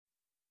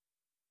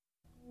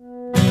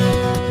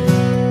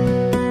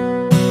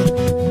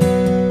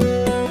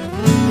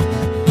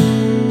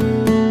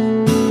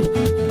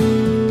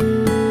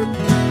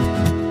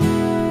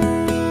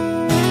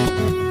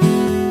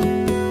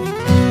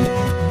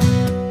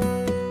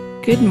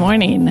Good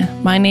morning.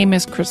 My name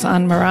is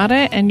Krisan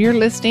Murata, and you're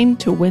listening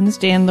to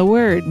Wednesday in the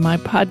Word, my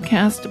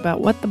podcast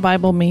about what the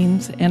Bible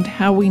means and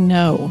how we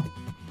know.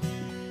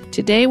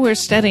 Today we're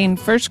studying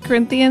 1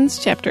 Corinthians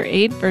chapter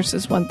 8,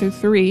 verses 1 through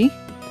 3.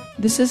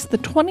 This is the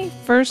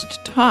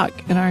 21st talk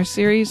in our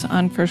series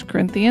on 1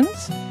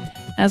 Corinthians.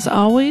 As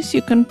always,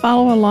 you can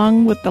follow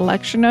along with the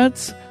lecture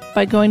notes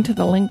by going to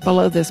the link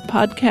below this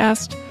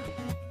podcast,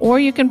 or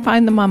you can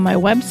find them on my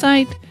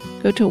website.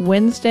 Go to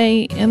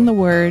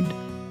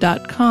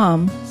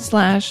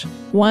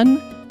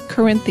WednesdayInTheWord.com/1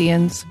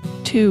 Corinthians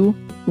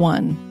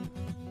 2:1.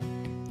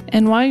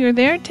 And while you're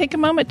there, take a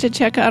moment to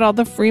check out all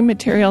the free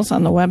materials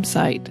on the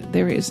website.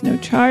 There is no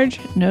charge,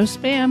 no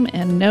spam,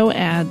 and no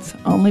ads,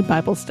 only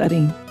Bible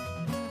study.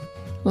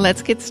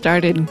 Let's get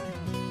started.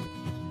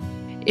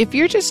 If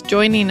you're just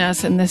joining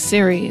us in this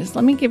series,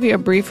 let me give you a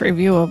brief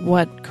review of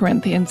what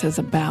Corinthians is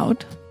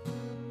about.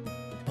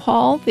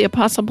 Paul, the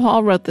Apostle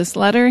Paul, wrote this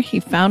letter. He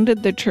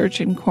founded the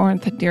church in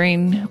Corinth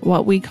during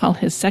what we call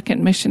his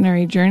second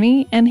missionary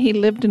journey, and he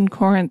lived in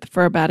Corinth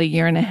for about a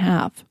year and a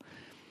half.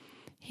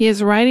 He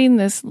is writing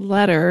this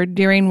letter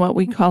during what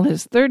we call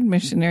his third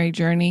missionary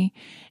journey,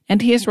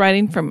 and he is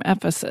writing from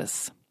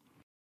Ephesus.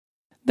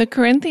 The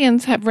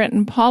Corinthians have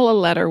written Paul a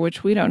letter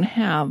which we don't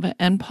have,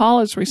 and Paul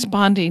is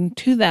responding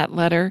to that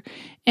letter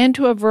and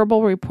to a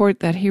verbal report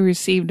that he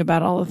received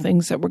about all the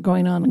things that were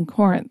going on in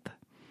Corinth.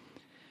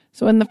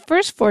 So in the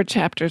first 4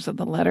 chapters of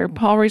the letter,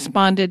 Paul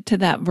responded to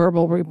that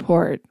verbal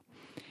report.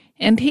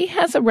 And he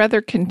has a rather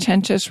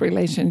contentious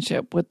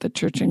relationship with the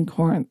church in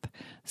Corinth.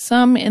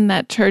 Some in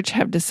that church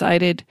have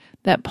decided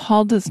that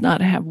Paul does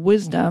not have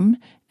wisdom,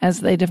 as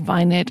they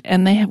define it,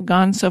 and they have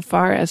gone so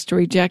far as to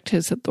reject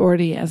his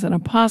authority as an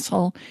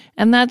apostle,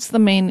 and that's the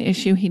main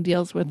issue he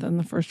deals with in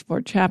the first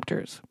 4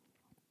 chapters.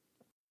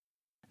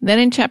 Then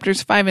in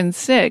chapters 5 and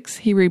 6,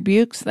 he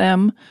rebukes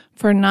them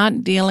for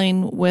not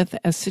dealing with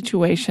a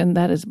situation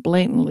that is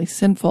blatantly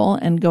sinful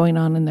and going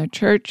on in their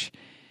church.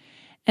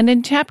 And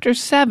in chapter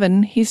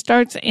 7, he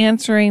starts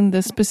answering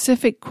the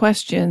specific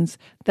questions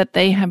that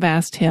they have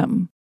asked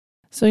him.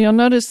 So you'll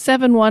notice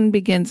 7:1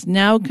 begins,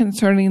 "Now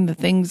concerning the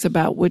things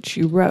about which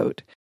you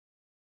wrote."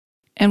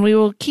 And we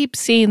will keep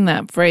seeing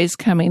that phrase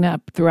coming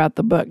up throughout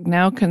the book,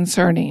 "now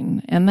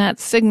concerning," and that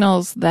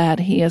signals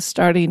that he is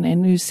starting a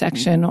new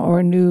section or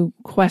a new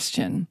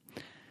question.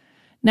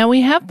 Now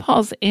we have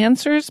Paul's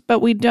answers,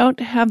 but we don't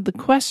have the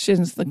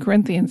questions the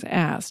Corinthians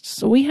asked,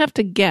 so we have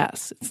to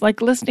guess. It's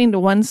like listening to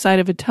one side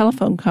of a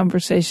telephone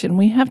conversation.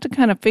 We have to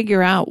kind of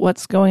figure out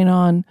what's going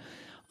on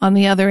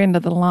the other end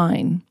of the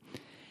line.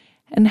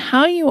 And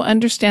how you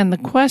understand the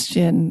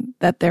question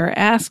that they're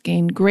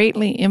asking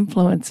greatly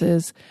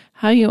influences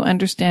how you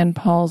understand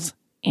Paul's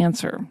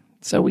answer.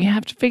 So we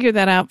have to figure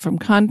that out from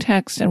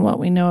context and what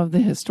we know of the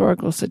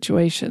historical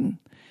situation.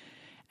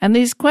 And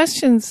these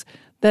questions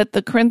that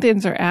the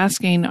Corinthians are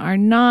asking are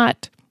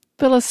not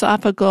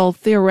philosophical,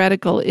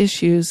 theoretical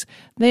issues.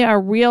 They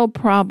are real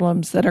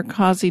problems that are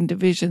causing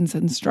divisions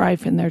and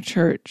strife in their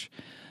church.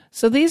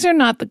 So these are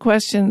not the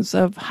questions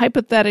of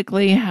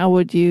hypothetically, how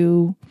would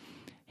you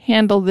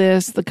handle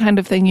this, the kind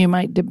of thing you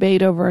might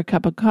debate over a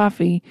cup of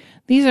coffee.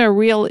 These are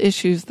real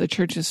issues the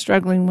church is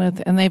struggling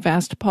with, and they've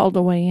asked Paul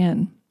to weigh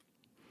in.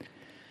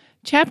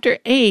 Chapter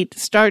 8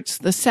 starts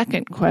the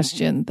second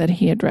question that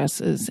he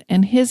addresses,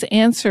 and his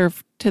answer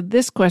to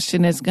this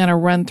question is going to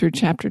run through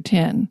chapter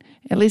 10.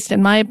 At least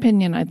in my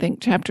opinion, I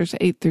think chapters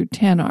 8 through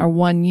 10 are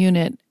one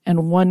unit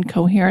and one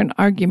coherent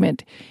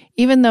argument.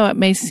 Even though it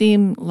may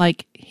seem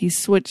like he's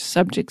switched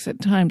subjects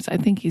at times, I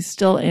think he's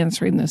still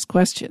answering this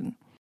question.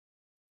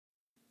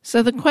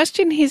 So the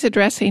question he's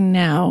addressing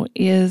now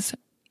is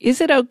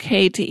it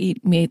okay to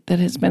eat meat that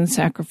has been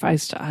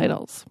sacrificed to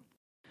idols?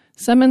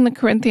 Some in the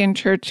Corinthian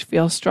church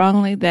feel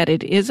strongly that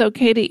it is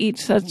okay to eat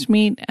such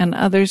meat, and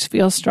others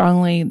feel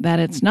strongly that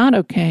it's not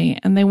okay,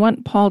 and they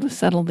want Paul to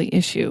settle the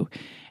issue.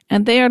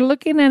 And they are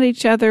looking at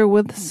each other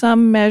with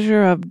some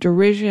measure of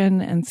derision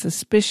and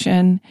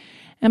suspicion,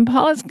 and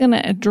Paul is going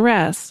to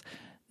address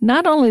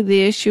not only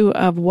the issue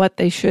of what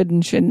they should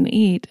and shouldn't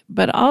eat,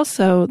 but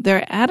also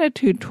their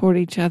attitude toward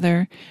each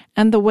other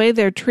and the way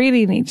they're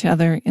treating each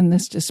other in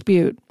this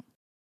dispute.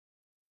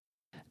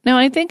 Now,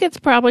 I think it's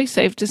probably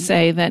safe to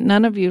say that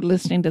none of you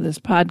listening to this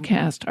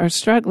podcast are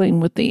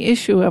struggling with the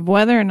issue of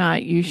whether or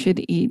not you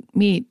should eat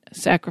meat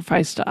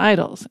sacrificed to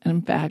idols.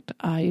 In fact,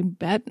 I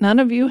bet none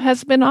of you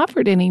has been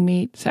offered any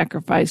meat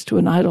sacrificed to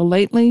an idol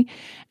lately,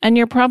 and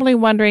you're probably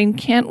wondering,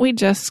 can't we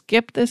just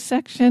skip this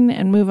section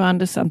and move on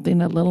to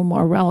something a little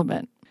more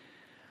relevant?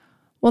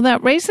 Well,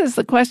 that raises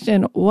the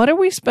question, what are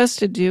we supposed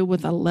to do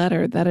with a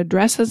letter that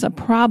addresses a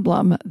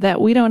problem that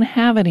we don't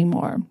have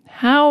anymore?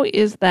 How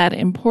is that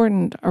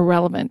important or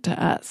relevant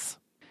to us?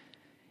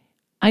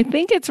 I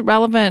think it's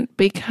relevant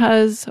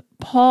because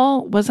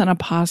Paul was an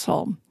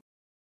apostle.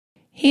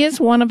 He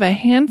is one of a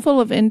handful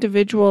of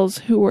individuals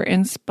who were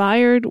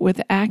inspired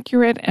with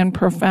accurate and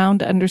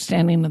profound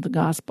understanding of the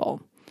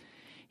gospel.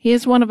 He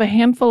is one of a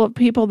handful of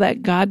people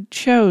that God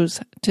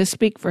chose to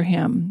speak for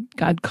him.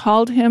 God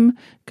called him,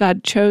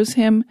 God chose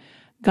him,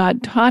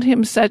 God taught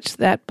him such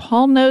that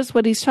Paul knows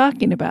what he's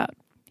talking about.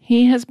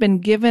 He has been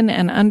given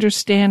an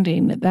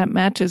understanding that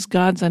matches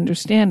God's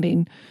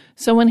understanding.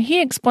 So when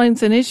he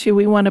explains an issue,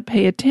 we want to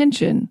pay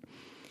attention.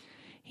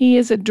 He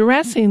is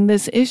addressing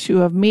this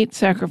issue of meat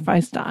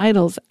sacrificed to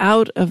idols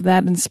out of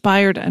that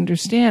inspired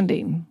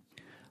understanding.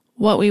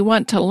 What we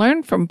want to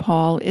learn from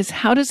Paul is,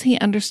 how does he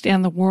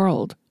understand the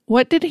world?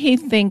 What did he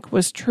think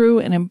was true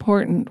and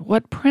important?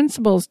 What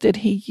principles did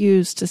he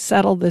use to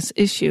settle this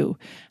issue?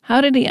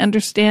 How did he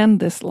understand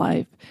this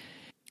life?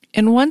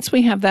 And once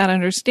we have that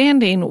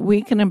understanding,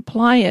 we can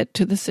apply it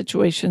to the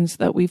situations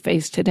that we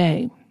face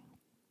today.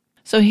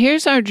 So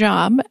here's our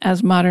job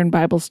as modern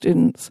Bible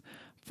students.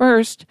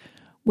 First,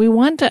 we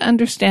want to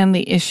understand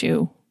the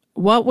issue.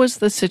 What was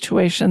the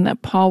situation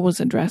that Paul was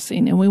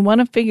addressing? And we want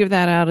to figure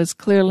that out as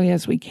clearly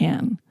as we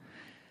can.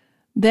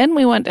 Then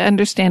we want to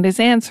understand his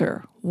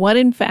answer. What,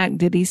 in fact,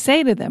 did he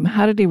say to them?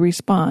 How did he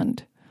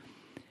respond?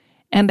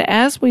 And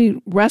as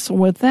we wrestle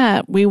with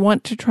that, we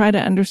want to try to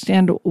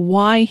understand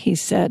why he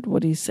said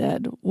what he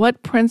said.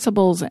 What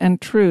principles and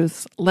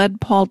truths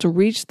led Paul to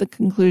reach the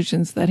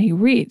conclusions that he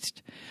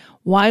reached?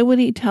 Why would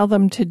he tell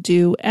them to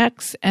do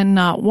X and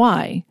not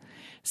Y?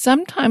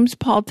 Sometimes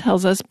Paul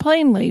tells us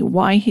plainly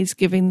why he's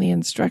giving the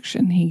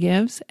instruction he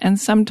gives, and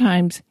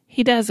sometimes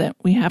he doesn't.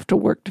 We have to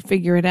work to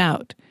figure it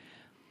out.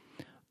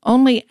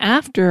 Only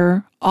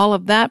after all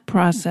of that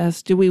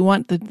process do we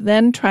want to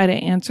then try to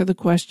answer the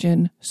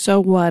question, so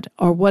what,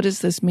 or what does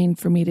this mean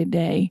for me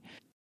today?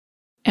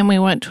 And we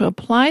want to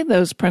apply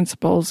those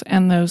principles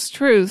and those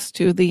truths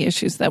to the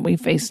issues that we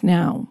face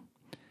now.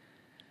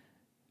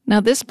 Now,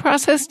 this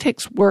process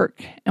takes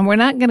work, and we're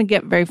not going to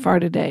get very far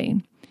today.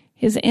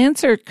 His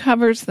answer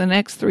covers the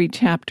next 3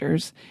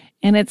 chapters,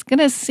 and it's going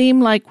to seem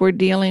like we're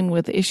dealing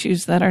with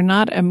issues that are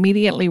not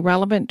immediately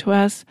relevant to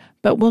us,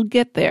 but we'll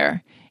get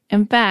there.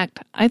 In fact,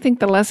 I think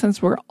the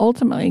lessons we're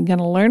ultimately going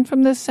to learn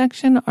from this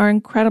section are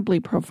incredibly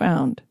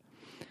profound.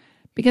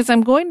 Because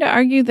I'm going to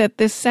argue that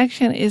this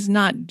section is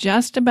not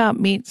just about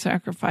meat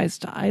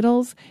sacrificed to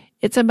idols.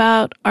 It's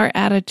about our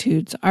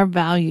attitudes, our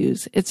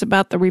values. It's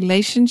about the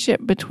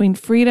relationship between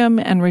freedom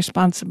and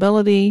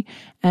responsibility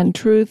and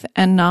truth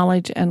and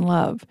knowledge and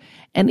love.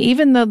 And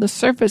even though the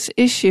surface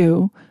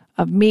issue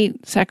of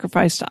meat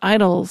sacrificed to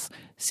idols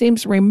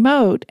seems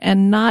remote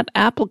and not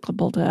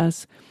applicable to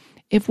us,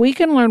 if we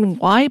can learn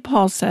why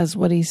Paul says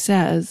what he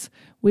says,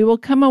 we will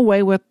come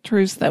away with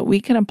truths that we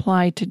can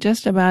apply to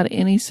just about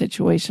any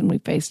situation we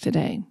face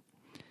today.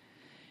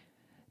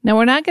 Now,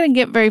 we're not going to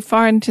get very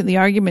far into the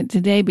argument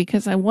today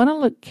because I want to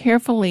look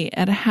carefully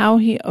at how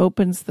he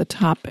opens the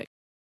topic.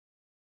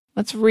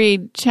 Let's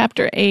read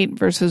chapter 8,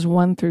 verses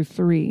 1 through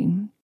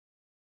 3.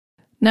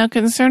 Now,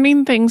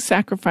 concerning things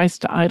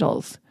sacrificed to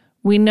idols,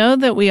 we know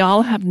that we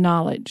all have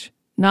knowledge.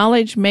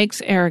 Knowledge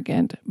makes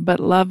arrogant, but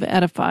love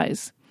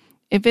edifies.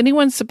 If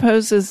anyone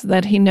supposes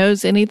that he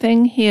knows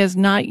anything, he has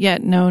not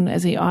yet known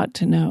as he ought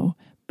to know.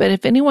 But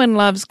if anyone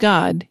loves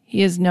God,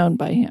 he is known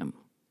by him.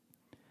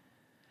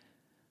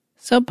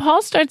 So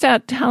Paul starts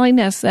out telling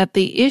us that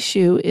the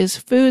issue is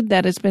food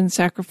that has been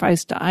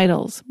sacrificed to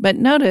idols. But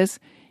notice,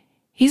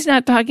 he's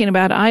not talking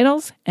about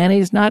idols, and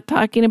he's not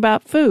talking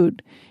about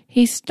food.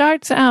 He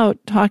starts out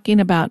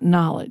talking about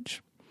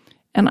knowledge.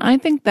 And I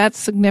think that's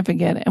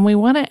significant, and we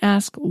want to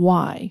ask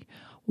why.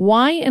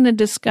 Why, in a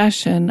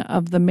discussion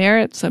of the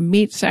merits of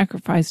meat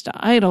sacrificed to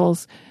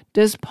idols,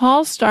 does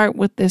Paul start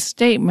with this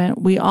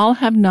statement, we all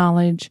have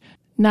knowledge,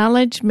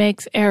 knowledge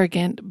makes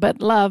arrogant,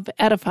 but love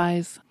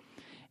edifies?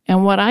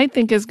 And what I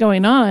think is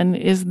going on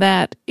is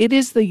that it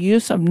is the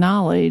use of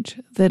knowledge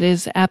that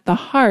is at the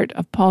heart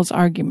of Paul's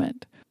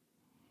argument.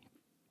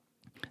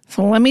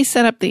 So let me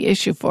set up the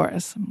issue for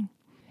us.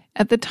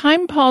 At the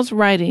time Paul's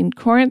writing,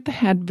 Corinth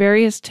had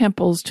various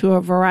temples to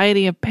a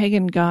variety of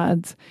pagan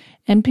gods,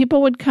 and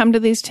people would come to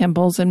these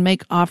temples and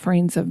make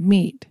offerings of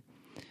meat.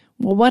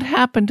 Well, what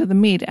happened to the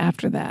meat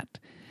after that?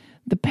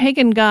 The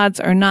pagan gods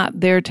are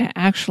not there to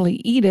actually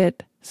eat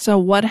it, so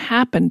what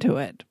happened to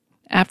it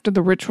after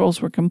the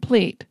rituals were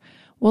complete?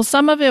 Well,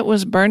 some of it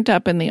was burnt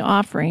up in the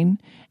offering,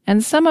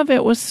 and some of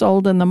it was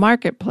sold in the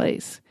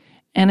marketplace.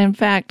 And in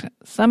fact,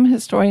 some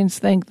historians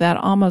think that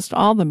almost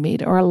all the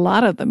meat, or a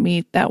lot of the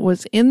meat that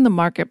was in the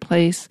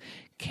marketplace,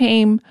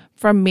 came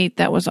from meat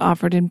that was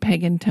offered in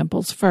pagan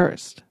temples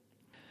first.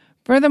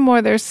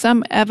 Furthermore, there's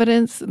some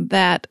evidence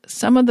that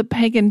some of the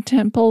pagan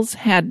temples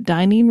had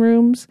dining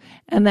rooms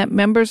and that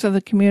members of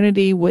the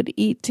community would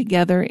eat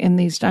together in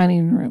these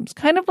dining rooms,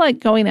 kind of like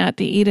going out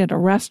to eat at a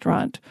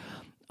restaurant,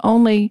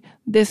 only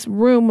this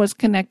room was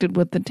connected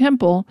with the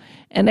temple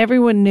and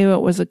everyone knew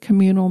it was a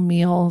communal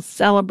meal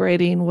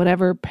celebrating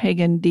whatever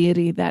pagan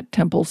deity that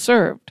temple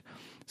served.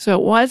 So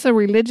it was a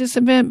religious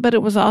event, but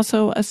it was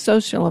also a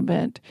social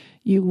event.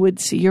 You would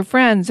see your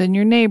friends and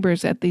your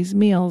neighbors at these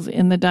meals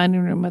in the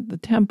dining room of the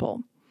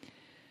temple.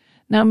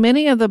 Now,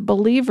 many of the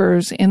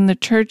believers in the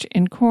church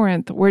in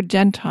Corinth were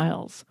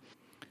Gentiles.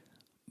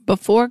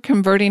 Before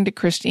converting to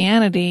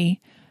Christianity,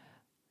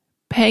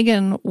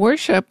 pagan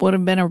worship would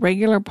have been a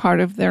regular part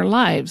of their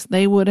lives.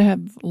 They would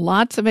have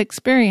lots of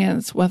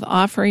experience with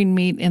offering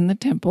meat in the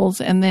temples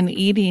and then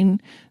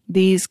eating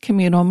these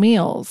communal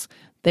meals.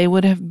 They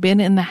would have been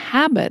in the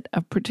habit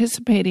of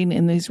participating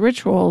in these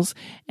rituals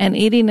and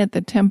eating at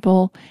the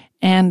temple,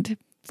 and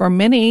for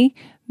many,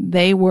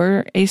 they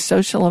were a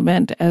social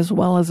event as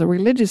well as a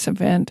religious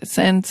event,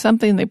 and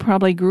something they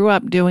probably grew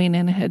up doing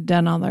and had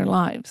done all their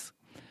lives.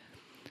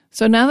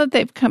 So now that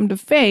they've come to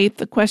faith,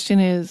 the question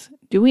is,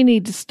 do we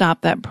need to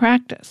stop that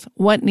practice?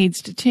 What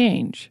needs to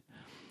change?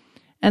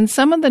 And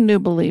some of the new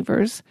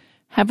believers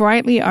have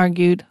rightly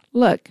argued,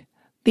 look,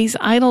 these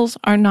idols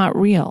are not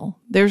real.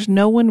 There's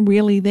no one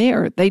really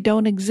there. They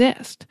don't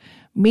exist.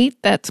 Meat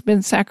that's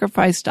been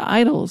sacrificed to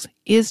idols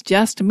is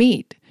just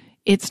meat.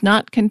 It's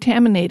not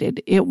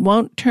contaminated. It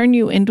won't turn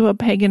you into a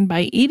pagan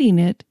by eating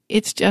it.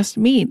 It's just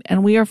meat,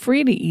 and we are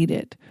free to eat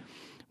it.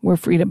 We're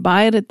free to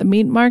buy it at the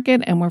meat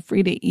market, and we're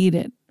free to eat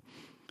it.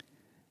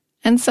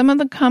 And some of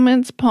the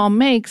comments Paul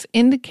makes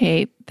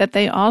indicate that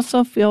they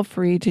also feel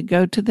free to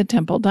go to the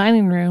temple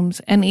dining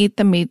rooms and eat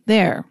the meat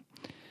there.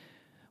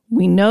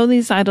 We know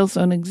these idols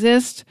don't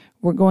exist.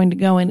 We're going to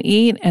go and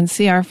eat and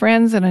see our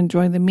friends and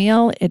enjoy the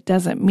meal. It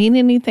doesn't mean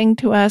anything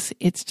to us.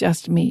 It's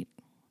just meat.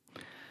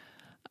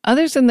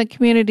 Others in the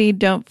community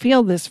don't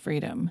feel this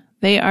freedom.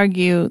 They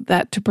argue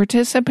that to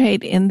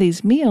participate in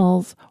these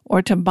meals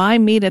or to buy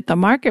meat at the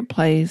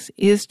marketplace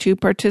is to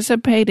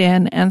participate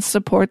in and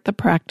support the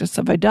practice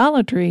of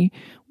idolatry,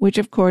 which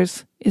of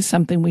course is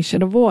something we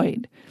should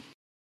avoid.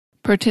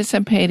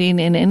 Participating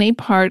in any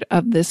part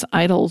of this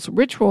idol's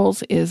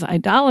rituals is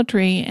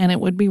idolatry, and it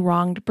would be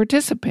wrong to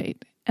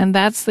participate. And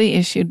that's the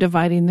issue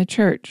dividing the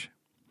church.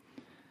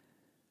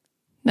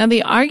 Now,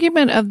 the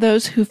argument of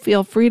those who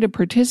feel free to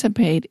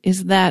participate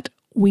is that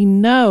we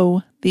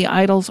know the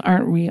idols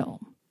aren't real.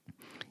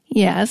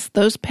 Yes,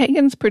 those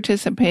pagans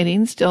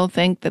participating still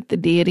think that the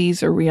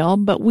deities are real,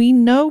 but we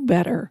know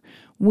better.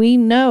 We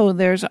know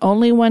there's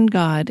only one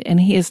God, and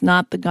he is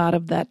not the God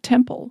of that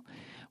temple.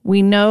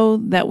 We know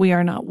that we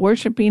are not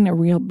worshiping a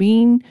real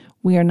being.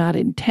 We are not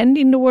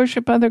intending to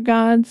worship other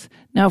gods.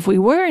 Now, if we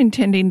were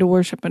intending to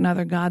worship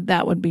another god,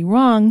 that would be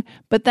wrong,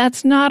 but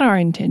that's not our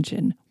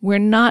intention. We're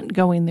not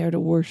going there to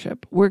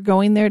worship. We're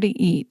going there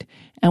to eat.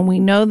 And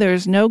we know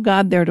there's no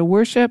God there to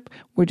worship.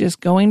 We're just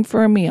going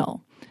for a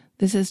meal.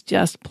 This is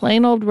just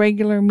plain old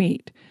regular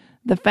meat.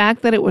 The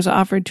fact that it was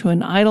offered to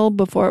an idol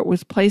before it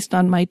was placed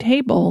on my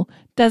table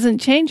doesn't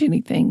change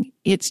anything.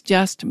 It's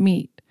just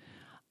meat.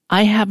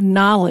 I have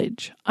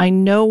knowledge. I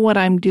know what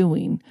I'm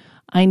doing.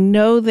 I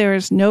know there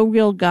is no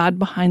real God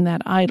behind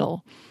that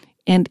idol.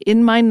 And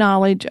in my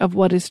knowledge of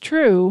what is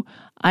true,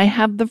 I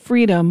have the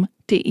freedom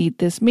to eat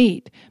this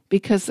meat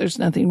because there's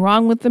nothing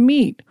wrong with the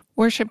meat.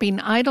 Worshipping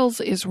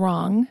idols is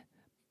wrong.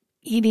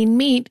 Eating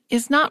meat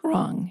is not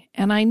wrong.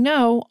 And I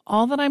know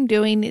all that I'm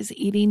doing is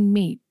eating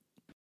meat.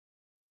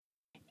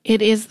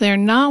 It is their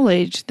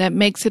knowledge that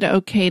makes it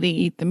okay to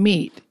eat the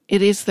meat.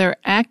 It is their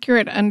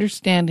accurate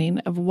understanding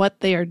of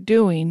what they are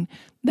doing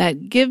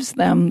that gives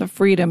them the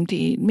freedom to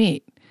eat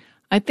meat.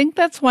 I think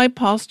that's why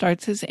Paul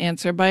starts his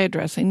answer by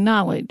addressing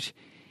knowledge.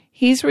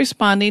 He's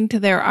responding to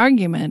their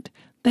argument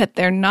that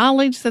their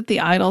knowledge that the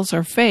idols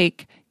are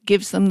fake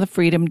gives them the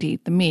freedom to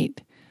eat the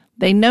meat.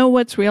 They know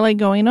what's really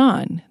going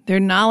on. Their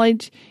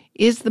knowledge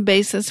is the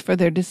basis for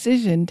their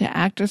decision to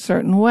act a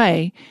certain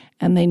way,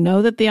 and they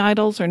know that the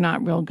idols are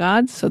not real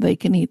gods, so they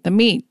can eat the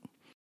meat.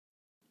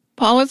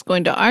 Paul is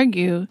going to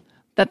argue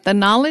that the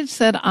knowledge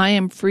that I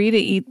am free to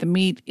eat the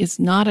meat is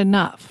not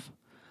enough.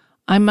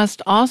 I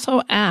must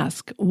also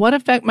ask what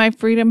effect my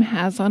freedom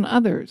has on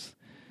others.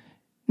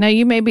 Now,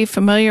 you may be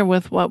familiar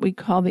with what we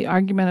call the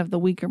argument of the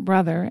weaker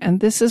brother, and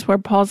this is where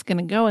Paul's going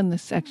to go in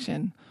this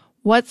section.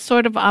 What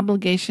sort of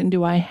obligation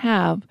do I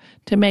have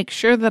to make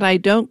sure that I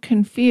don't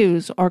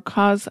confuse or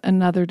cause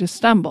another to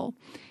stumble?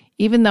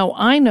 Even though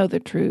I know the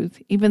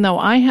truth, even though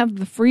I have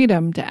the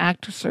freedom to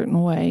act a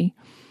certain way,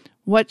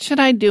 what should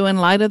I do in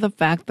light of the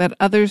fact that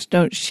others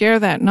don't share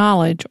that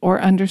knowledge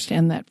or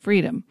understand that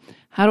freedom?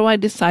 How do I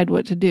decide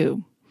what to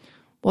do?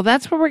 Well,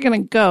 that's where we're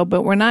going to go,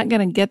 but we're not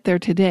going to get there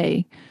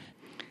today.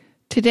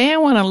 Today I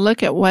want to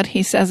look at what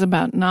he says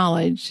about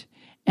knowledge,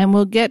 and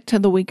we'll get to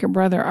the weaker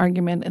brother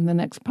argument in the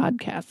next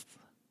podcast.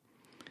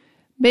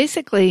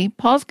 Basically,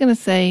 Paul's going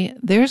to say,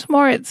 there's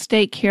more at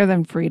stake here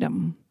than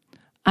freedom.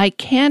 I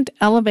can't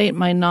elevate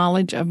my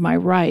knowledge of my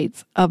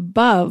rights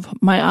above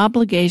my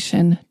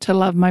obligation to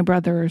love my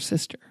brother or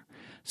sister.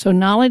 So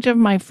knowledge of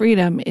my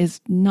freedom is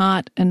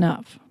not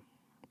enough.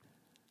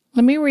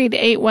 Let me read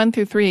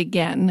 8:1-3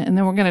 again, and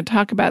then we're going to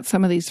talk about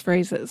some of these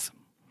phrases.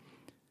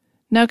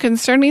 Now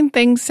concerning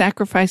things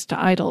sacrificed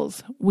to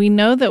idols, we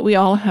know that we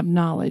all have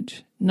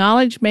knowledge.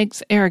 Knowledge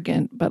makes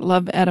arrogant, but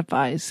love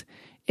edifies.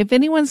 If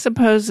anyone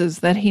supposes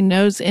that he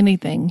knows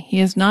anything, he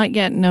is not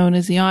yet known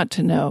as he ought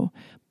to know.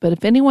 But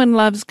if anyone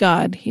loves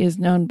God, he is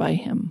known by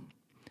him.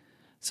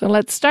 So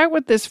let's start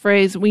with this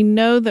phrase, we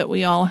know that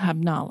we all have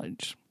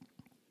knowledge.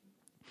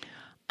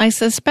 I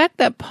suspect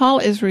that Paul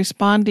is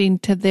responding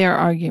to their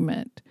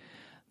argument.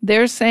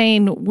 They're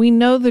saying, we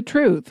know the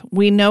truth.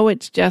 We know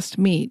it's just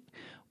meat.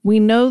 We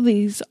know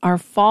these are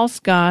false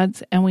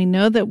gods, and we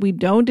know that we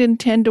don't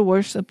intend to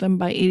worship them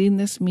by eating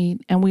this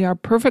meat, and we are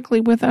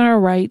perfectly within our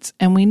rights,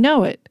 and we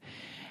know it.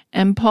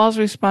 And Paul's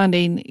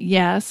responding,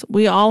 yes,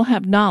 we all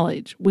have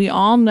knowledge. We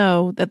all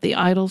know that the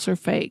idols are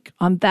fake.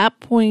 On that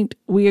point,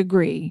 we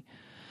agree.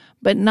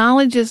 But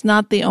knowledge is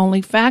not the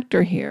only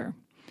factor here.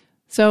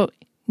 So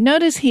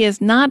notice he is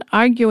not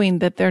arguing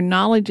that their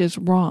knowledge is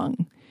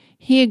wrong.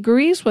 He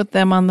agrees with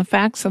them on the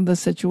facts of the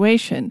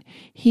situation.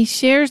 He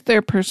shares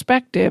their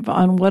perspective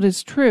on what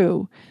is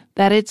true,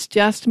 that it's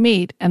just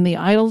meat and the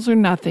idols are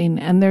nothing,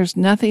 and there's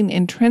nothing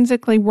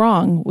intrinsically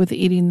wrong with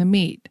eating the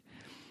meat.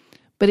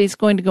 But he's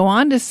going to go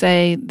on to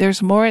say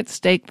there's more at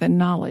stake than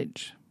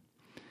knowledge.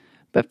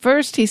 But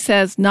first he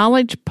says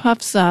knowledge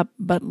puffs up,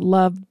 but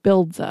love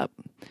builds up.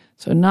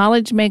 So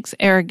knowledge makes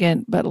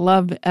arrogant, but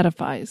love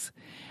edifies.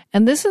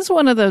 And this is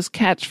one of those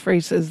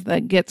catchphrases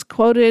that gets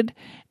quoted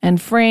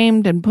and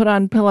framed and put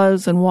on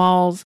pillows and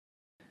walls.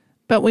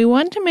 But we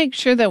want to make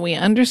sure that we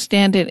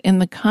understand it in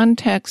the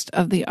context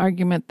of the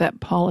argument that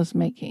Paul is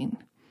making.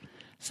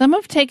 Some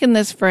have taken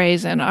this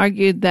phrase and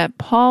argued that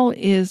Paul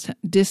is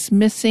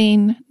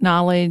dismissing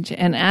knowledge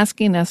and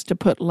asking us to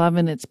put love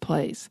in its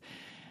place.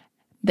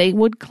 They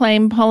would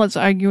claim Paul is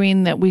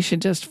arguing that we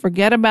should just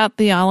forget about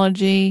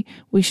theology,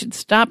 we should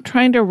stop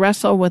trying to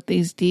wrestle with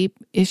these deep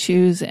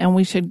issues, and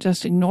we should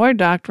just ignore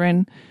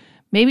doctrine,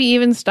 maybe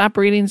even stop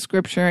reading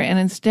Scripture, and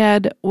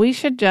instead we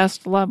should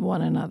just love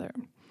one another.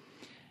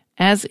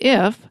 As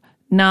if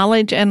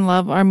knowledge and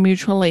love are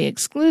mutually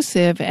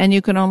exclusive and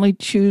you can only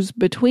choose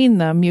between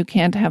them, you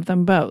can't have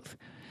them both.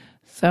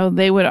 So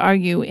they would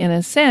argue, in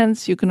a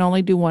sense, you can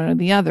only do one or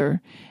the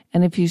other.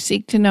 And if you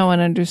seek to know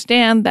and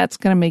understand, that's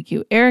going to make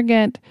you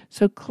arrogant.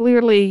 So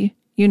clearly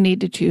you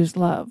need to choose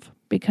love,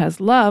 because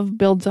love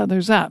builds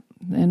others up.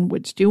 And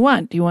which do you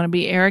want? Do you want to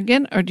be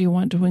arrogant, or do you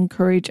want to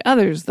encourage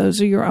others?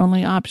 Those are your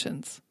only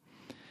options.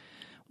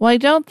 Well, I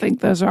don't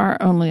think those are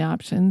our only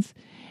options.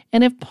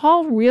 And if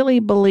Paul really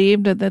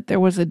believed that there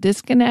was a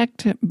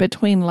disconnect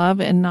between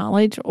love and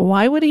knowledge,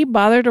 why would he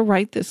bother to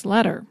write this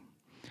letter?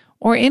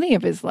 Or any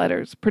of his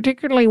letters,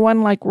 particularly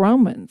one like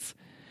Romans?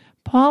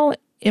 Paul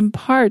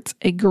imparts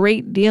a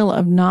great deal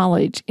of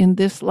knowledge in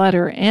this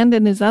letter and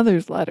in his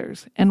other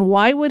letters. And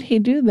why would he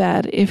do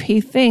that if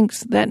he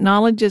thinks that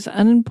knowledge is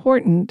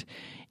unimportant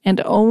and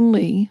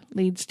only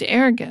leads to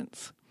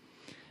arrogance?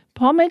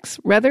 Paul makes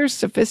rather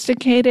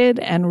sophisticated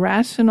and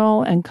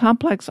rational and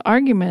complex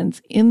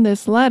arguments in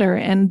this letter,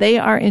 and they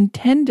are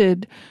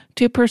intended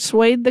to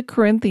persuade the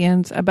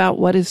Corinthians about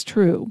what is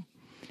true.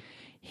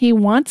 He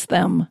wants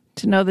them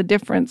to know the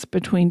difference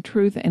between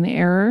truth and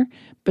error,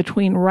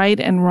 between right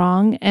and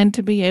wrong, and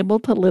to be able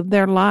to live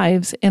their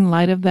lives in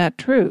light of that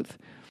truth.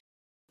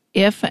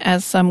 If,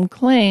 as some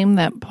claim,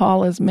 that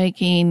Paul is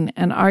making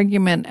an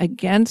argument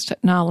against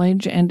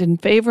knowledge and in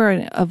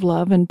favor of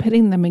love and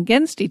pitting them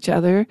against each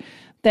other,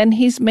 then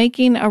he's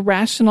making a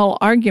rational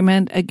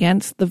argument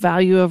against the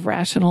value of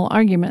rational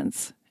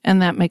arguments,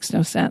 and that makes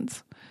no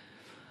sense.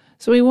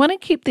 So we want to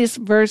keep this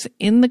verse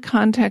in the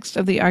context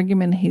of the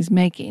argument he's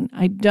making.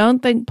 I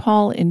don't think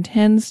Paul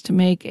intends to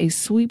make a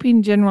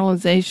sweeping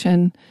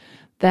generalization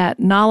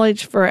that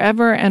knowledge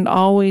forever and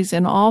always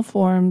in all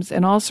forms,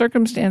 in all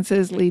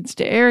circumstances, leads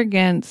to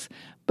arrogance,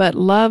 but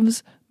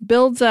love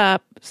builds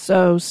up,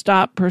 so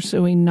stop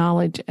pursuing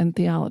knowledge and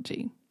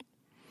theology.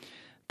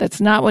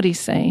 That's not what he's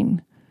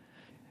saying.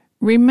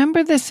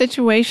 Remember the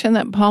situation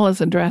that Paul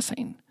is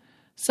addressing.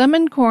 Some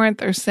in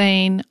Corinth are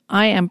saying,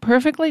 I am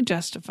perfectly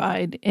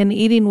justified in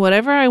eating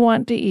whatever I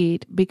want to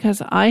eat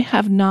because I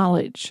have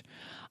knowledge.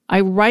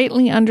 I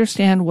rightly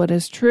understand what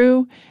is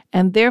true,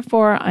 and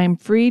therefore I am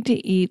free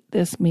to eat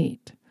this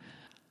meat.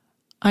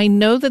 I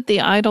know that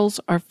the idols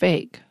are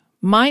fake.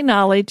 My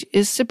knowledge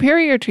is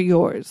superior to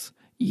yours.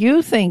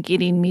 You think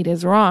eating meat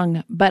is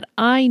wrong, but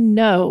I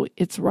know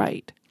it's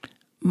right.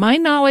 My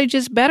knowledge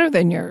is better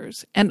than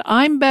yours, and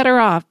I'm better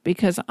off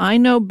because I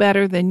know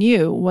better than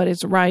you what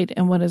is right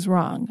and what is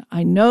wrong.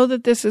 I know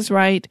that this is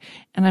right,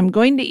 and I'm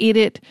going to eat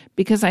it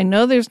because I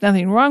know there's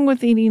nothing wrong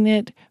with eating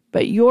it,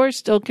 but you're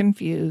still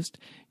confused.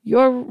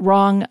 You're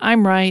wrong,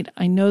 I'm right,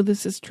 I know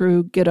this is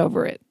true, get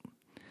over it.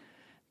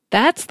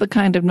 That's the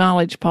kind of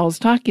knowledge Paul's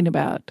talking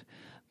about.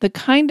 The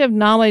kind of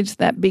knowledge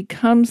that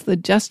becomes the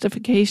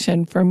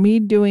justification for me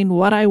doing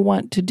what I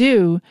want to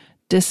do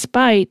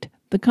despite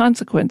the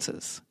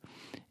consequences.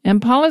 And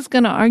Paul is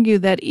going to argue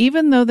that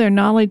even though their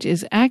knowledge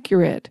is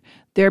accurate,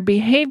 their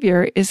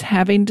behavior is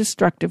having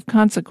destructive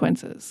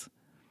consequences.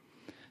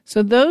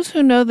 So those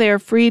who know they are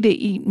free to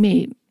eat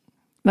meat,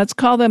 let's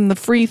call them the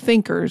free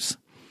thinkers.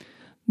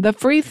 The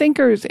free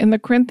thinkers in the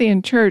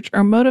Corinthian church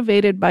are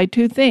motivated by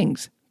two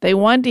things. They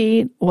want to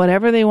eat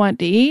whatever they want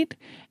to eat,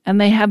 and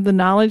they have the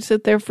knowledge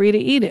that they're free to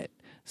eat it.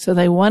 So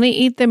they want to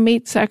eat the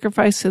meat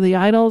sacrificed to the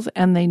idols,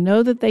 and they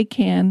know that they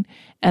can,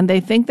 and they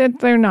think that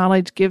their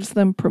knowledge gives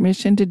them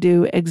permission to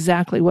do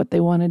exactly what they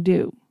want to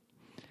do.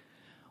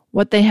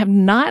 What they have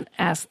not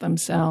asked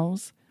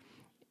themselves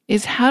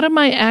is, how do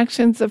my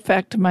actions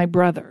affect my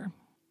brother?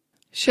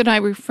 Should I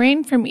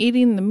refrain from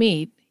eating the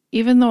meat,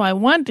 even though I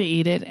want to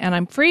eat it and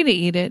I'm free to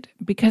eat it,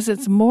 because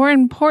it's more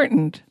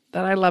important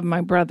that I love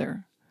my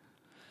brother?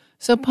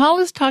 So Paul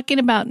is talking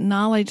about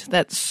knowledge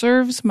that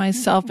serves my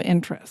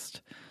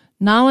self-interest,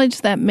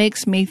 knowledge that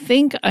makes me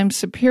think I'm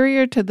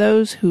superior to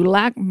those who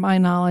lack my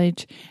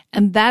knowledge,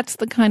 and that's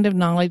the kind of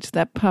knowledge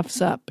that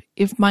puffs up.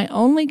 If my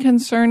only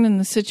concern in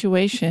the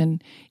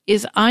situation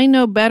is I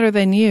know better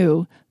than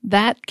you,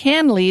 that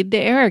can lead to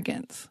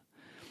arrogance.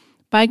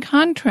 By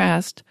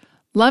contrast,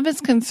 love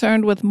is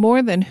concerned with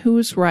more than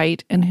who's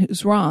right and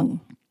who's wrong.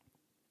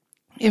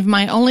 If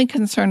my only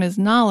concern is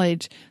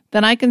knowledge,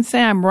 then I can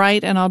say I'm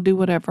right and I'll do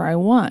whatever I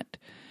want.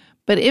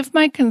 But if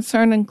my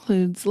concern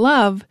includes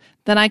love,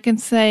 then I can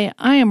say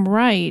I am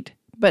right,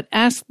 but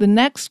ask the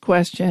next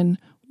question,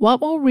 what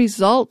will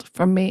result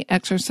from me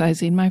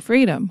exercising my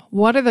freedom?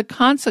 What are the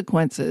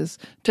consequences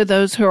to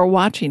those who are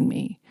watching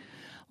me?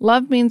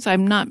 Love means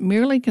I'm not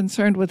merely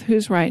concerned with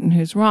who's right and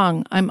who's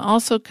wrong. I'm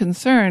also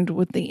concerned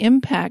with the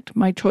impact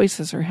my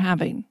choices are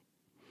having.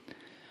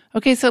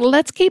 Okay, so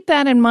let's keep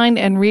that in mind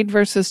and read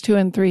verses 2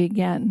 and 3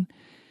 again.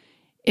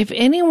 If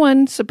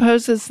anyone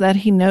supposes that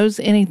he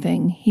knows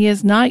anything, he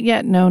is not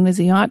yet known as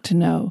he ought to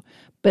know.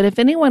 But if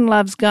anyone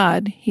loves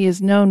God, he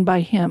is known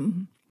by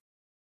him.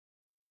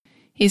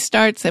 He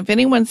starts, if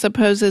anyone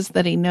supposes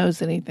that he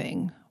knows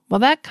anything. Well,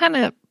 that kind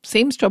of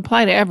seems to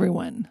apply to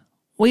everyone.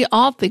 We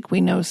all think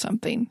we know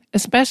something,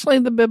 especially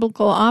the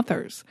biblical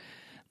authors.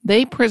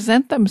 They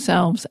present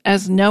themselves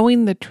as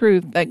knowing the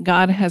truth that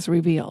God has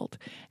revealed,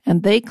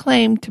 and they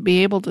claim to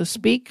be able to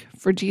speak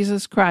for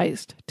Jesus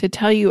Christ, to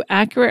tell you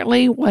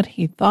accurately what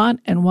he thought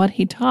and what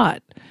he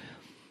taught.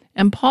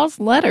 And Paul's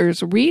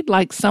letters read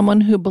like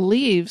someone who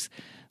believes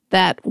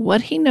that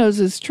what he knows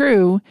is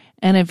true,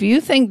 and if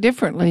you think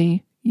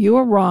differently, you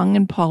are wrong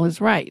and Paul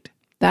is right.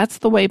 That's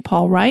the way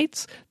Paul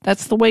writes.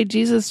 That's the way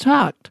Jesus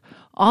talked.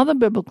 All the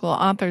biblical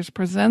authors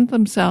present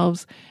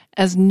themselves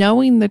as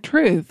knowing the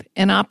truth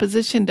in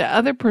opposition to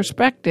other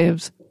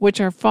perspectives which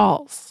are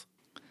false.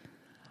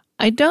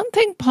 I don't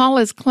think Paul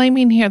is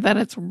claiming here that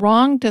it's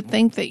wrong to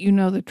think that you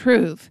know the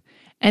truth,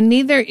 and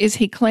neither is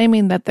he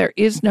claiming that there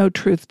is no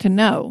truth to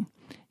know.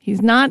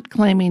 He's not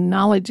claiming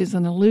knowledge is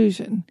an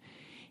illusion.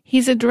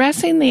 He's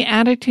addressing the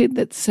attitude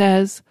that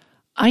says,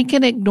 I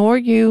can ignore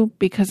you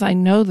because I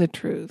know the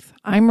truth.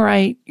 I'm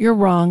right, you're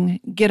wrong,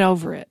 get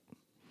over it.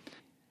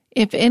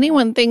 If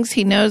anyone thinks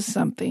he knows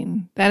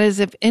something, that is,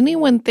 if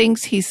anyone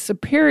thinks he's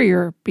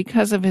superior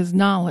because of his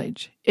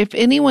knowledge, if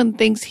anyone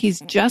thinks he's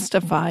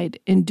justified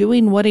in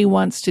doing what he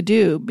wants to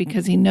do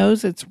because he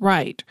knows it's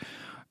right,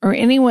 or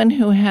anyone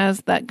who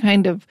has that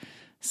kind of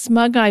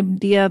smug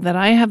idea that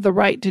I have the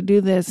right to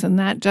do this and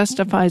that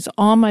justifies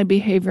all my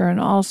behavior in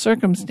all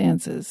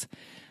circumstances,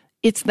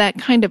 it's that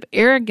kind of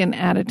arrogant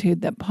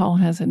attitude that Paul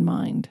has in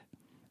mind.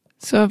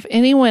 So if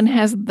anyone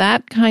has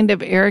that kind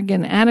of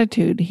arrogant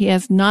attitude, he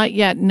has not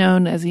yet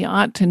known as he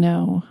ought to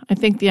know. I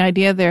think the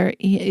idea there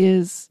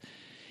is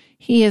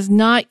he is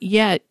not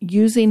yet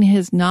using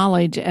his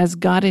knowledge as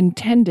God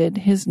intended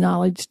his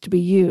knowledge to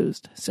be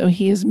used. So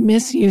he is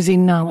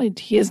misusing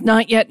knowledge. He is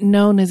not yet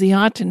known as he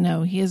ought to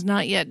know. He has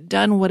not yet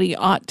done what he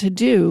ought to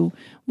do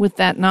with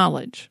that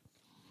knowledge.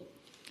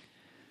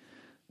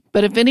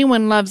 But if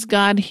anyone loves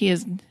God, he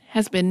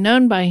has been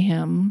known by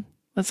him.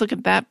 Let's look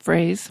at that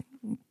phrase.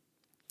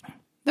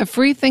 The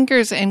free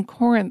thinkers in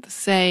Corinth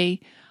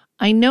say,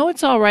 I know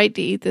it's all right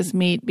to eat this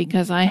meat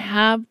because I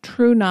have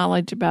true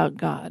knowledge about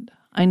God.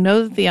 I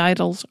know that the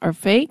idols are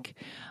fake.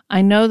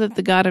 I know that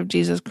the God of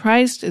Jesus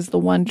Christ is the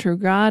one true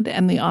God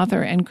and the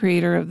author and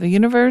creator of the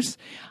universe.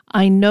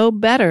 I know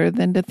better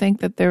than to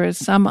think that there is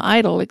some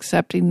idol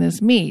accepting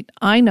this meat.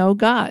 I know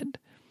God.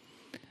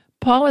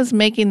 Paul is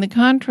making the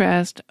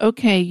contrast,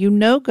 okay, you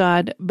know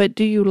God, but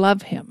do you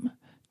love him?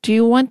 Do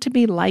you want to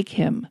be like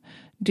him?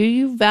 Do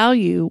you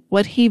value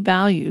what he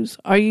values?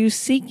 Are you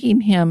seeking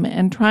him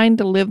and trying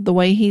to live the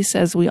way he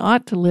says we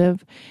ought to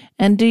live?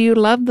 And do you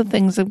love the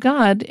things of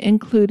God,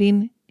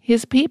 including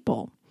his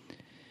people?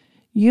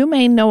 You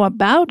may know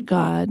about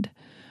God,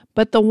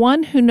 but the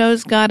one who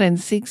knows God and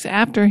seeks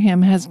after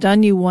him has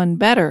done you one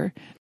better.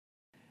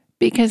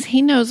 Because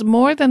he knows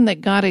more than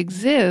that God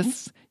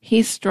exists,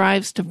 he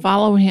strives to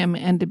follow him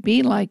and to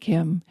be like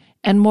him.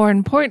 And more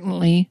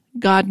importantly,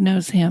 God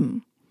knows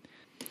him.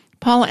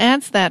 Paul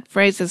adds that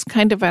phrase as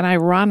kind of an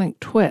ironic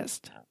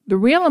twist. The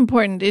real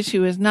important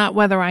issue is not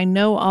whether I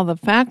know all the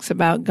facts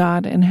about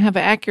God and have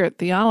accurate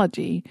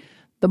theology.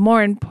 The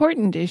more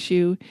important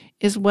issue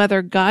is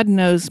whether God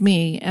knows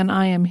me and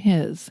I am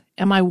his.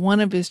 Am I one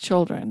of his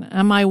children?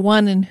 Am I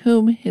one in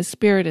whom his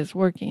Spirit is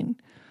working?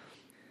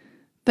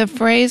 The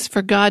phrase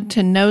for God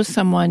to know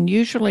someone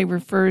usually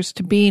refers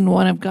to being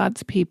one of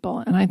God's people,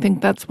 and I think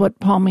that's what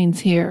Paul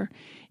means here.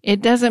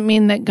 It doesn't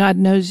mean that God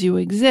knows you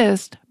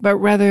exist, but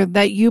rather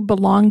that you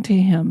belong to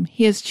him.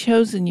 He has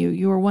chosen you.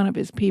 You are one of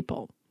his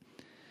people.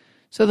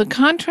 So the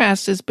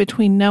contrast is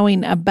between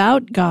knowing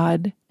about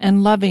God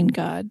and loving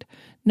God,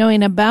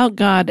 knowing about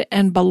God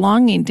and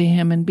belonging to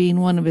him and being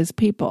one of his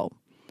people.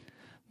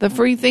 The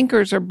free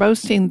thinkers are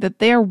boasting that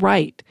they are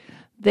right,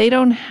 They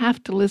don't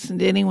have to listen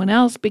to anyone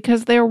else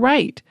because they're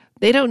right.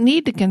 They don't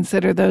need to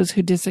consider those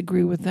who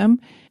disagree with them.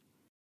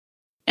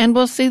 And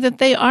we'll see that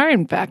they are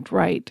in fact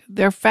right.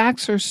 Their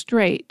facts are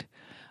straight.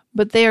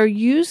 But they are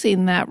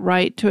using that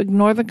right to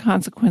ignore the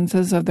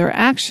consequences of their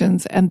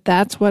actions, and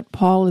that's what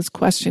Paul is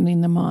questioning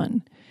them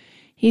on.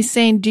 He's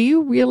saying, do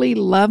you really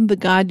love the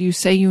God you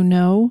say you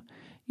know?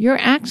 Your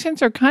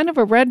actions are kind of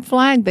a red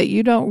flag that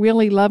you don't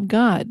really love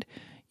God.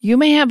 You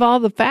may have all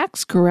the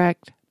facts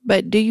correct,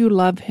 but do you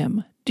love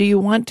him? Do you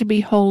want to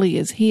be holy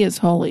as he is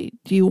holy?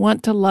 Do you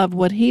want to love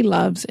what he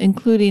loves,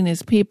 including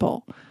his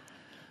people?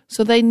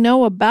 So they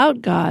know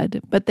about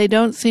God, but they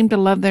don't seem to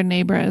love their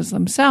neighbor as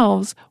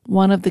themselves,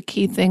 one of the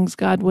key things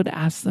God would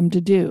ask them to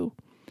do.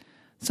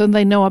 So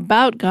they know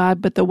about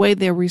God, but the way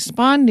they're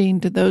responding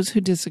to those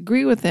who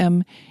disagree with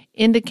them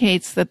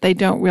indicates that they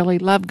don't really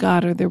love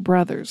God or their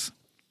brothers.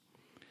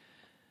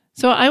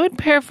 So I would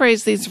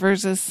paraphrase these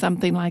verses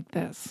something like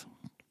this.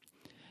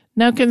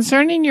 Now,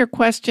 concerning your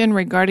question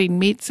regarding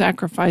meat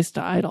sacrificed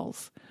to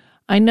idols,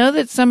 I know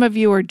that some of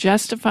you are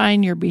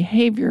justifying your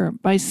behavior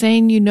by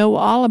saying you know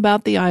all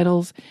about the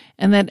idols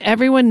and that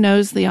everyone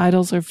knows the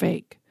idols are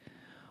fake.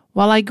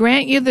 While I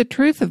grant you the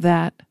truth of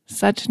that,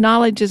 such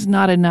knowledge is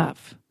not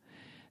enough.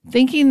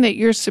 Thinking that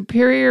you're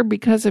superior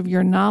because of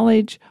your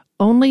knowledge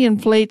only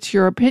inflates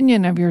your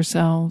opinion of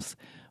yourselves,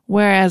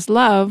 whereas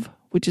love,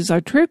 which is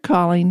our true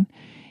calling,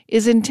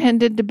 is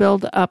intended to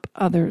build up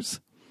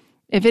others.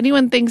 If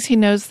anyone thinks he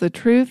knows the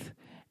truth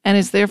and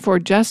is therefore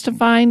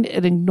justified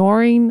in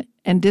ignoring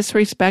and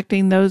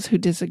disrespecting those who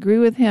disagree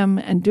with him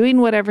and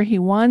doing whatever he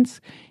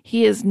wants,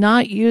 he is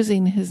not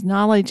using his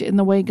knowledge in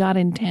the way God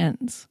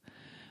intends.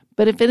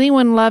 But if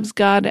anyone loves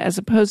God as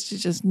opposed to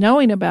just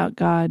knowing about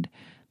God,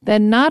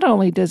 then not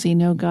only does he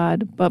know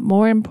God, but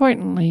more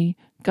importantly,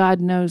 God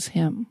knows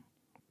him.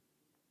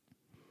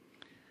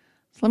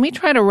 So let me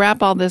try to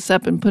wrap all this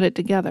up and put it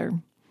together.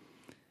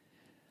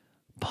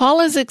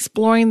 Paul is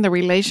exploring the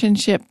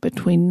relationship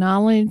between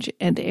knowledge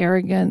and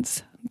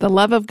arrogance, the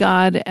love of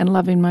God and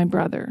loving my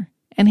brother.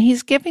 And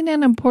he's giving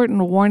an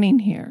important warning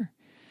here.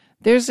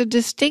 There's a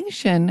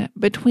distinction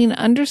between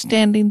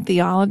understanding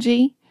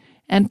theology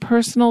and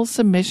personal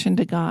submission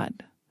to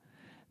God.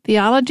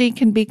 Theology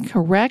can be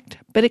correct,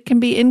 but it can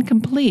be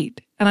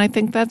incomplete, and I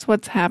think that's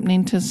what's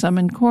happening to some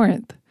in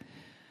Corinth.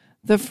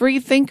 The free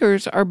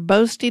thinkers are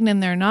boasting in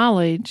their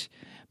knowledge,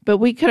 but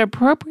we could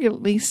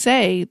appropriately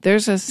say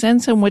there's a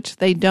sense in which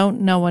they don't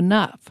know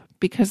enough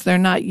because they're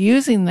not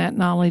using that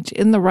knowledge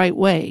in the right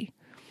way.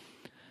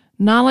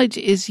 Knowledge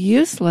is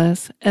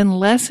useless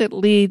unless it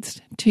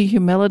leads to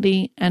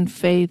humility and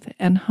faith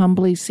and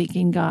humbly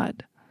seeking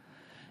God.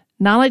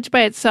 Knowledge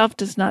by itself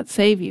does not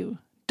save you.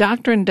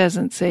 Doctrine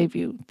doesn't save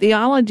you.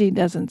 Theology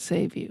doesn't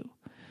save you.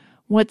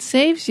 What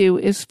saves you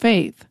is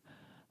faith,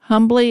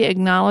 humbly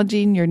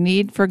acknowledging your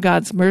need for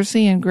God's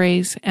mercy and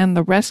grace and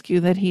the rescue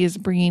that he is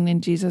bringing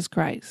in Jesus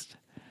Christ.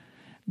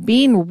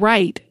 Being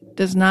right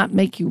does not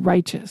make you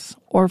righteous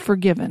or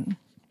forgiven.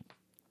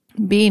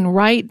 Being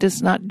right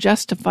does not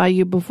justify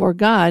you before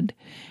God,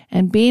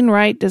 and being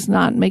right does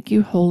not make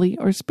you holy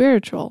or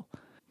spiritual.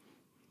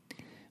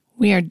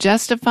 We are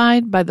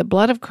justified by the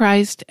blood of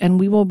Christ, and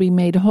we will be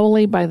made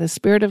holy by the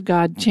Spirit of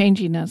God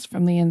changing us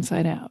from the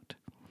inside out.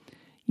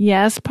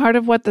 Yes, part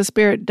of what the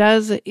Spirit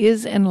does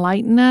is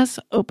enlighten us,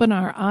 open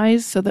our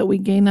eyes so that we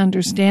gain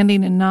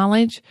understanding and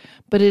knowledge,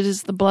 but it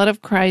is the blood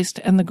of Christ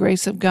and the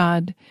grace of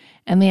God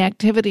and the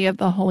activity of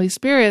the Holy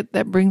Spirit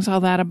that brings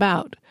all that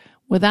about.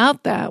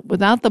 Without that,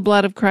 without the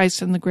blood of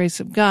Christ and the grace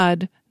of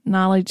God,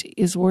 knowledge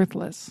is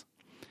worthless.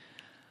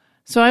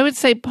 So I would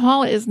say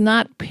Paul is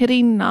not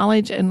pitting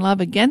knowledge and love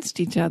against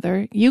each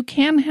other. You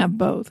can have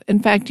both. In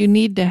fact, you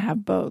need to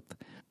have both.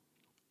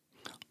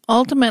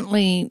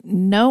 Ultimately,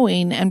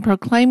 knowing and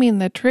proclaiming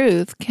the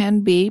truth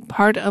can be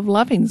part of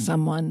loving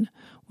someone.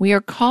 We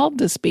are called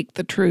to speak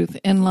the truth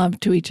in love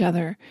to each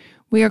other.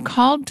 We are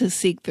called to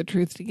seek the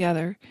truth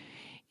together.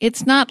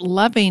 It's not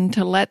loving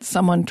to let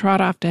someone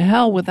trot off to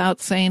hell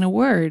without saying a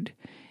word.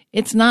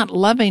 It's not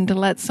loving to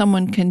let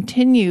someone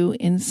continue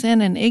in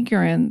sin and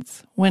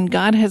ignorance when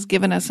God has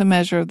given us a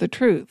measure of the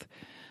truth.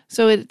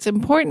 So it's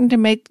important to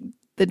make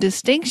the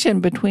distinction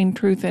between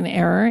truth and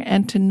error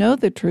and to know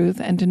the truth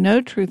and to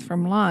know truth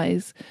from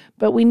lies,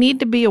 but we need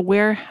to be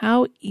aware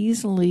how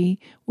easily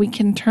we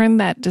can turn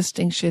that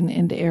distinction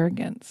into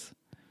arrogance.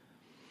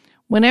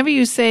 Whenever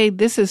you say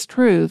this is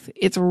truth,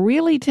 it's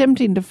really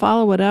tempting to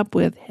follow it up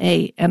with,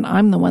 hey, and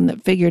I'm the one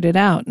that figured it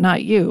out,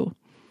 not you.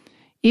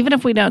 Even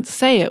if we don't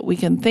say it, we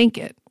can think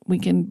it. We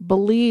can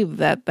believe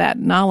that that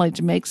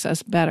knowledge makes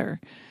us better.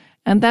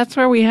 And that's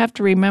where we have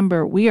to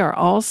remember we are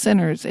all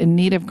sinners in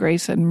need of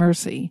grace and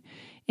mercy.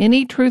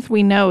 Any truth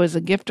we know is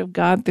a gift of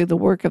God through the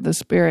work of the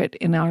Spirit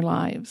in our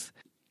lives.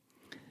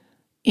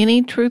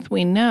 Any truth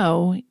we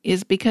know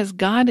is because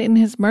God in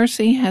His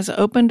mercy has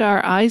opened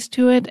our eyes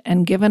to it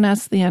and given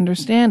us the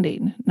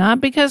understanding, not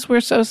because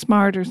we're so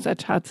smart or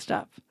such hot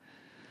stuff.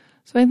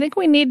 So I think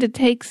we need to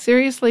take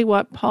seriously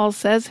what Paul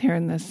says here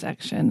in this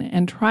section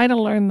and try to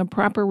learn the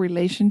proper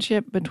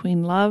relationship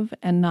between love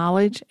and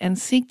knowledge and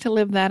seek to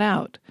live that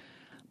out.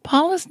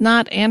 Paul is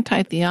not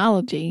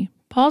anti-theology.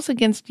 Paul's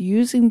against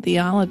using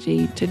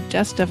theology to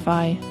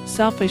justify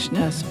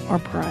selfishness or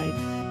pride.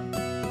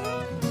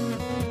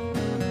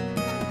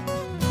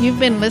 You've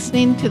been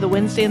listening to the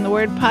Wednesday in the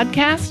Word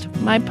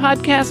podcast, my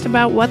podcast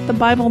about what the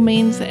Bible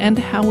means and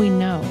how we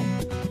know.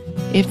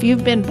 If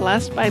you've been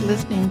blessed by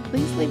listening,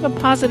 please leave a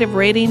positive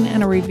rating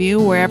and a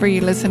review wherever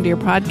you listen to your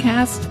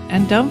podcast,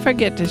 and don't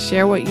forget to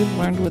share what you've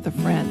learned with a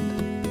friend.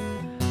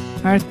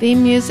 Our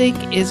theme music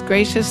is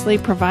graciously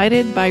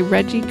provided by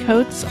Reggie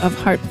Coates of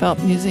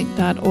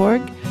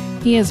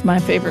heartfeltmusic.org. He is my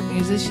favorite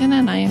musician,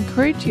 and I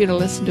encourage you to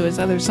listen to his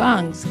other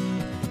songs.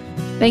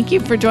 Thank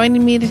you for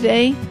joining me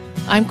today.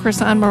 I'm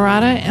Krisan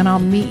Murata, and I'll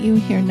meet you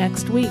here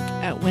next week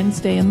at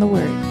Wednesday in the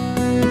Word.